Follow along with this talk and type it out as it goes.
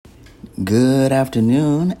Good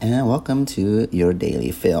afternoon and welcome to your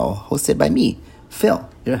Daily Fill, hosted by me, Phil,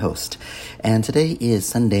 your host. And today is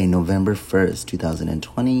Sunday, November 1st,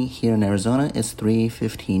 2020. Here in Arizona, it's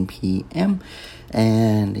 3:15 p.m.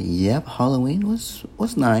 And yep, Halloween was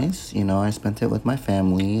nice. You know, I spent it with my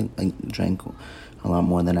family. I drank a lot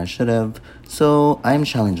more than I should have. So I'm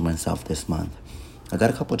challenging myself this month. I got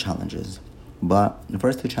a couple challenges. But the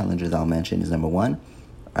first two challenges I'll mention is number one,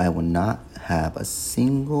 I will not have a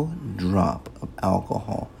single drop of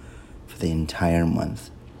alcohol for the entire month.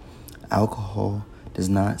 Alcohol does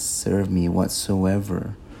not serve me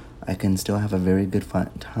whatsoever. I can still have a very good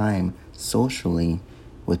time socially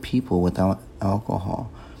with people without alcohol.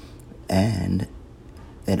 And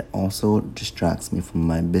it also distracts me from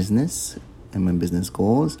my business and my business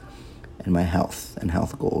goals and my health and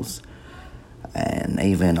health goals. And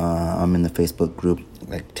even I'm in the Facebook group,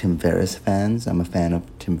 like Tim Ferriss fans. I'm a fan of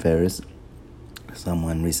Tim Ferriss.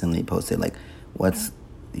 Someone recently posted, like, what's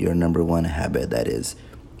your number one habit that is,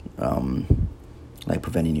 like,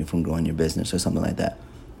 preventing you from growing your business or something like that.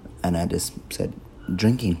 And I just said,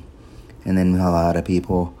 drinking. And then a lot of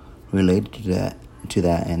people related to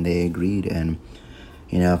that, and they agreed. And,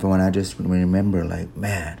 you know, for when I just remember, like,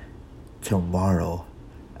 man, tomorrow,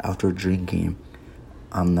 after drinking,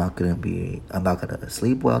 I'm not gonna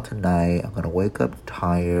sleep well tonight. I'm gonna wake up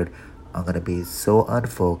tired. I'm gonna be so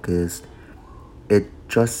unfocused. It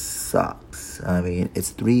just sucks. I mean,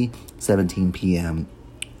 it's 3:17 p.m.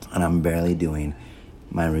 and I'm barely doing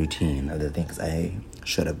my routine of the things I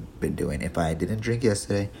should have been doing. If I didn't drink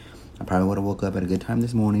yesterday, I probably would have woke up at a good time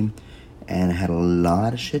this morning and had a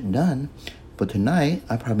lot of shit done. But tonight,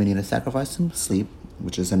 I probably need to sacrifice some sleep,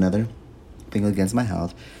 which is another thing against my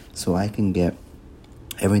health, so I can get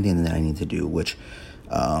everything that I need to do, which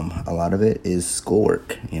a lot of it is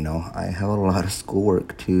schoolwork. You know, I have a lot of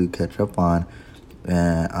schoolwork to catch up on,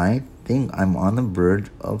 and I think I'm on the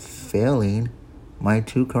verge of failing my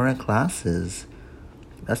 2 current classes.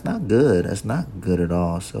 That's not good. That's not good at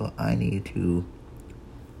all. So I need to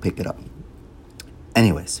pick it up.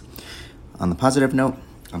 Anyways, on the positive note,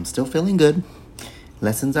 I'm still feeling good.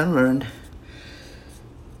 Lessons are learned,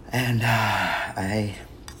 and I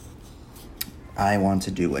want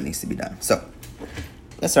to do what needs to be done. So,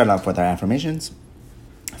 let's start off with our affirmations.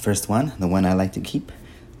 First one, the one I like to keep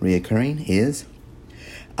reoccurring, is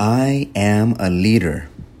I am a leader.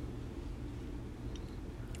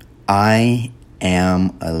 I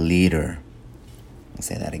am a leader. I'll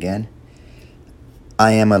say that again.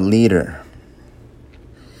 I am a leader.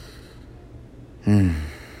 Let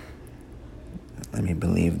me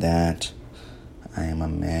believe that. I am a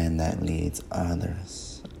man that leads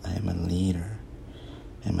others. I am a leader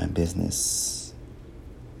in my business,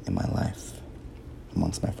 in my life,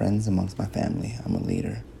 amongst my friends, amongst my family. I'm a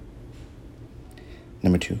leader.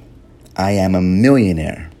 Number 2, I am a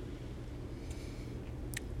millionaire.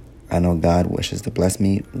 I know God wishes to bless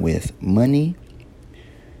me with money.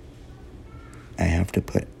 I have to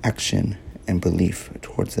put action and belief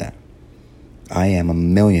towards that. I am a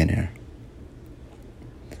millionaire.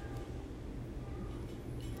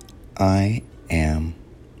 I am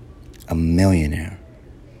a millionaire.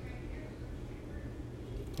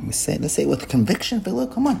 Let's say it with conviction,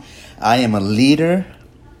 Philip. Come on. I am a leader.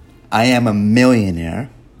 I am a millionaire.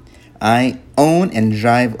 I own and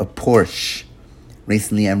drive a Porsche.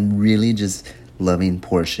 Recently, I'm really just loving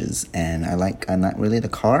Porsches. And I'm not really the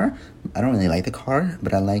car. I don't really like the car,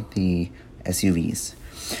 but I like the SUVs.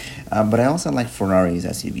 But I also like Ferrari's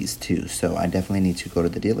SUVs too. So I definitely need to go to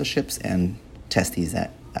the dealerships and test these out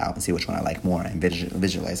and see which one I like more and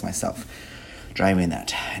visualize myself driving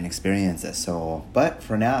that and experience it. So, but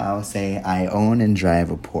for now, I would say I own and drive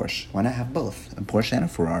a Porsche. Why not have both? A Porsche and a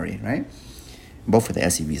Ferrari, right? Both for the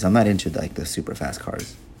SUVs. I'm not into like the super fast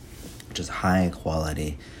cars, which is high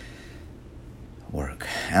quality work.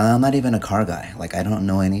 And I'm not even a car guy. Like, I don't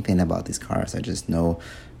know anything about these cars. I just know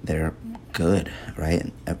they're good,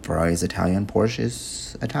 right? A Ferrari's Italian, Porsche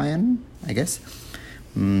is Italian, I guess.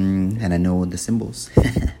 And I know the symbols.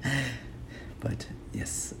 But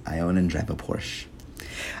yes, I own and drive a Porsche.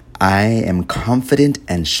 I am confident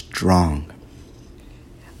and strong.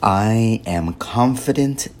 I am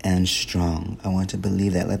confident and strong. I want to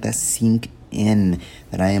believe that. Let that sink in.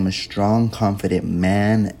 That I am a strong, confident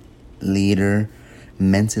man, leader,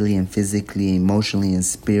 mentally and physically, emotionally and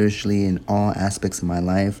spiritually, in all aspects of my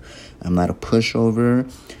life. I'm not a pushover.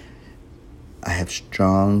 I have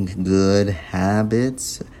strong, good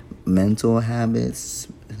habits, mental habits,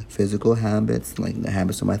 physical habits, like the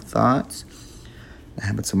habits of my thoughts, the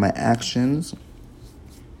habits of my actions,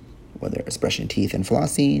 whether it's brushing teeth and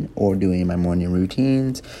flossing or doing my morning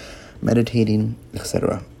routines, meditating,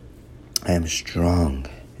 etc. I am strong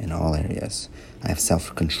in all areas. I have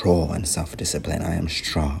self-control and self-discipline. I am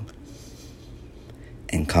strong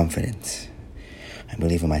and confident. I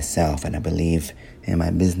believe in myself, and I believe in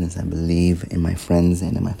my business. I believe in my friends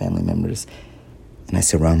and in my family members. And I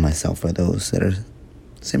surround myself with those that are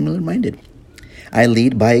similar-minded. I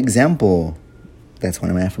lead by example. That's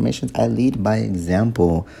one of my affirmations. I lead by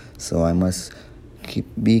example. So I must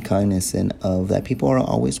be cognizant of that people are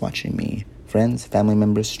always watching me. Friends, family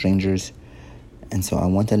members, strangers. And so I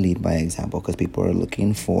want to lead by example because people are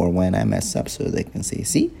looking for when I mess up so they can say,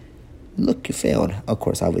 see, look, you failed. Of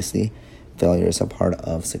course, obviously, failure is a part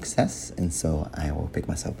of success. And so I will pick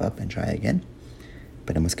myself up and try again.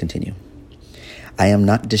 But I must continue. I am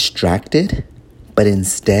not distracted, but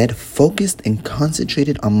instead focused and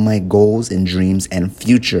concentrated on my goals and dreams and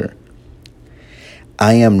future.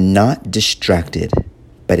 I am not distracted,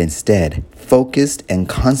 but instead focused and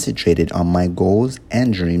concentrated on my goals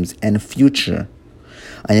and dreams and future.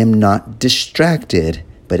 I am not distracted,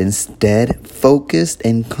 but instead focused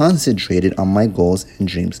and concentrated on my goals and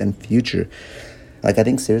dreams and future. I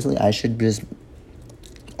think seriously, I should just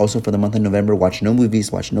also for the month of November, watch no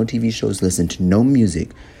movies, watch no TV shows, listen to no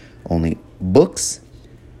music, only books,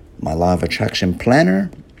 my Law of Attraction planner,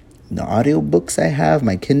 the audio books I have,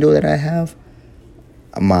 my Kindle that I have,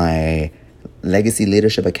 my Legacy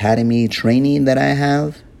Leadership Academy training that I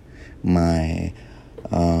have, my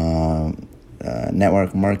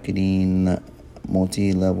network marketing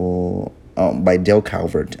multi-level by Dale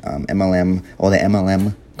Calvert, MLM, or the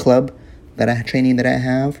MLM club training that I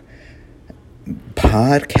have,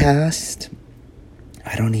 podcast.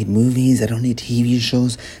 I don't need movies. I don't need TV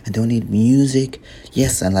shows. I don't need music.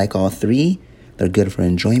 Yes, I like all three. They're good for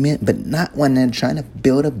enjoyment, but not when they're trying to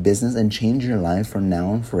build a business and change your life from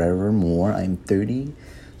now and forevermore. I'm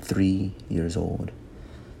 33 years old.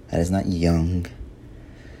 That is not young.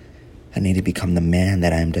 I need to become the man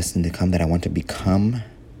that I am destined to become, that I want to become.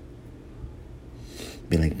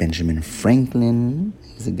 Be like Benjamin Franklin.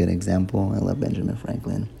 He's a good example. I love Benjamin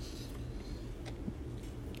Franklin.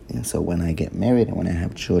 And so when I get married and when I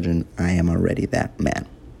have children, I am already that man.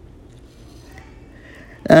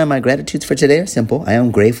 My gratitudes for today are simple. I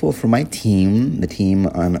am grateful for my team, the team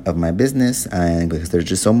of my business, because they're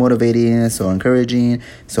just so motivating, so encouraging,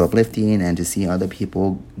 so uplifting, and to see other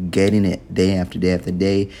people getting it day after day after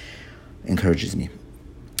day encourages me.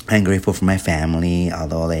 I'm grateful for my family,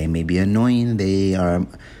 although they may be annoying. They are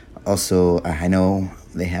also, I know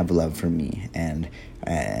they have love for me, and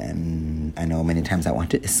I know many times I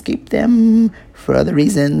want to escape them for other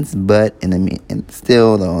reasons, but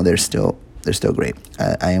still though they're still great.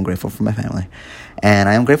 I am grateful for my family, and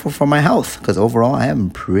I am grateful for my health because overall I am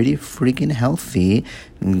pretty freaking healthy.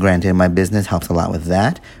 Granted, my business helps a lot with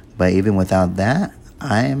that, but even without that,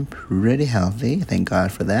 I am pretty healthy. Thank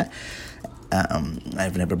God for that.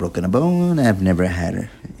 I've never broken a bone. I've never had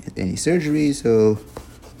any surgery, so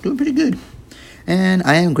doing pretty good. And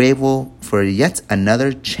I am grateful for yet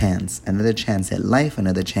another chance at life,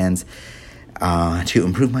 another chance to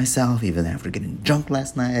improve myself, even after getting drunk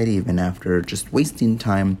last night, even after just wasting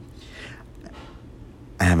time.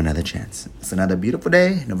 I have another chance. It's another beautiful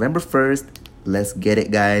day, November 1st. Let's get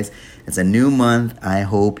it, guys. It's a new month. I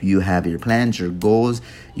hope you have your plans, your goals,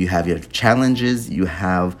 you have your challenges, you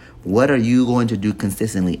have what are you going to do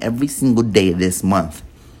consistently every single day this month.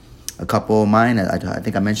 A couple of mine, I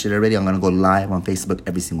think I mentioned it already, I'm going to go live on Facebook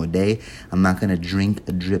every single day. I'm not going to drink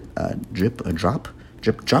a drip drop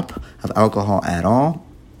of alcohol at all,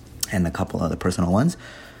 and a couple other personal ones.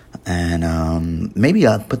 And maybe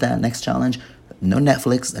I'll put that next challenge. No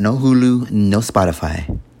Netflix, no Hulu, no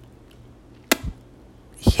Spotify.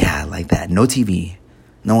 Yeah, like that. No TV,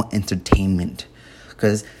 no entertainment.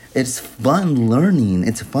 Because it's fun learning.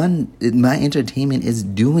 It's fun. My entertainment is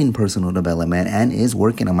doing personal development and is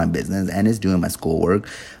working on my business and is doing my schoolwork.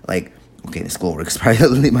 The schoolwork is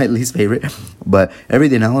probably my least favorite. But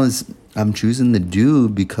everything else I'm choosing to do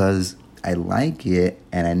because I like it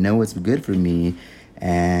and I know it's good for me.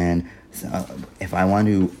 And so if I want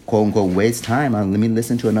to, quote unquote, waste time, let me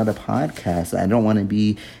listen to another podcast. I don't want to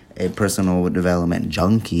be a personal development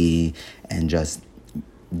junkie and just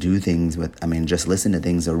do things just listen to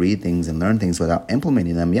things or read things and learn things without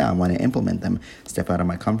implementing them. Yeah, I want to implement them, step out of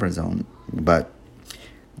my comfort zone. But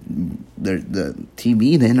the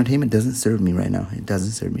TV, the entertainment doesn't serve me right now. It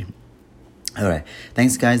doesn't serve me. All right.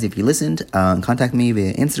 Thanks, guys. If you listened, contact me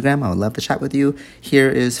via Instagram. I would love to chat with you. Here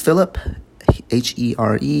is Philip,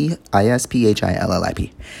 HEREISPHILLIP.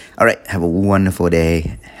 All right. Have a wonderful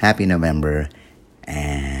day. Happy November.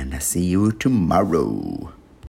 And see you tomorrow.